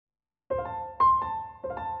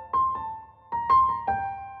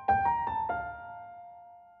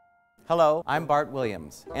Hello, I'm Bart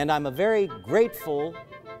Williams, and I'm a very grateful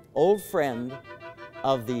old friend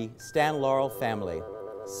of the Stan Laurel family.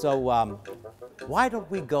 So why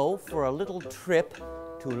don't we go for a little trip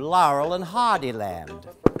to Laurel and Hardy land?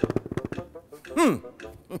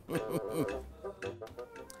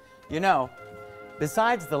 You know,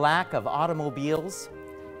 besides the lack of automobiles,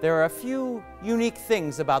 there are a few unique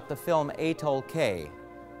things about the film Atoll K.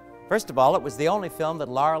 First of all, it was the only film that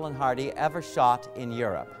Laurel and Hardy ever shot in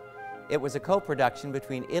Europe. It was a co-production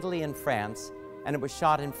between Italy and France, and it was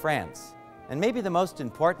shot in France. And maybe the most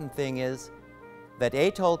important thing is that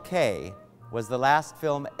Atoll K was the last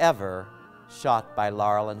film ever shot by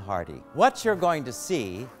Laurel and Hardy. What you're going to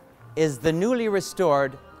see is the newly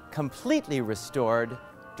restored, completely restored,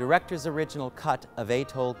 director's original cut of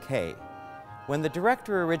Atoll K. When the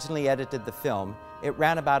director originally edited the film, it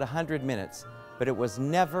ran about 100 minutes, but it was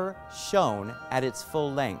never shown at its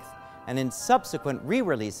full length. And in subsequent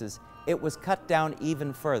re-releases, it was cut down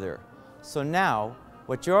even further. So now,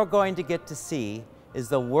 what you're going to get to see is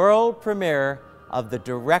the world premiere of the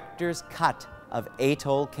director's cut of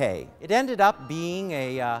Atoll K. It ended up being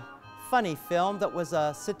a funny film that was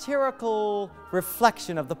a satirical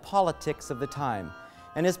reflection of the politics of the time,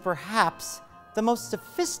 and is perhaps the most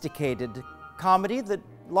sophisticated comedy that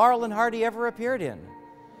Laurel and Hardy ever appeared in.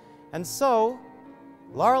 And so,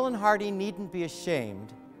 Laurel and Hardy needn't be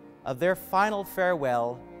ashamed of their final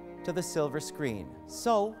farewell to the silver screen.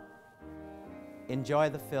 So, enjoy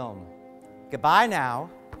the film. Goodbye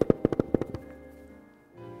now.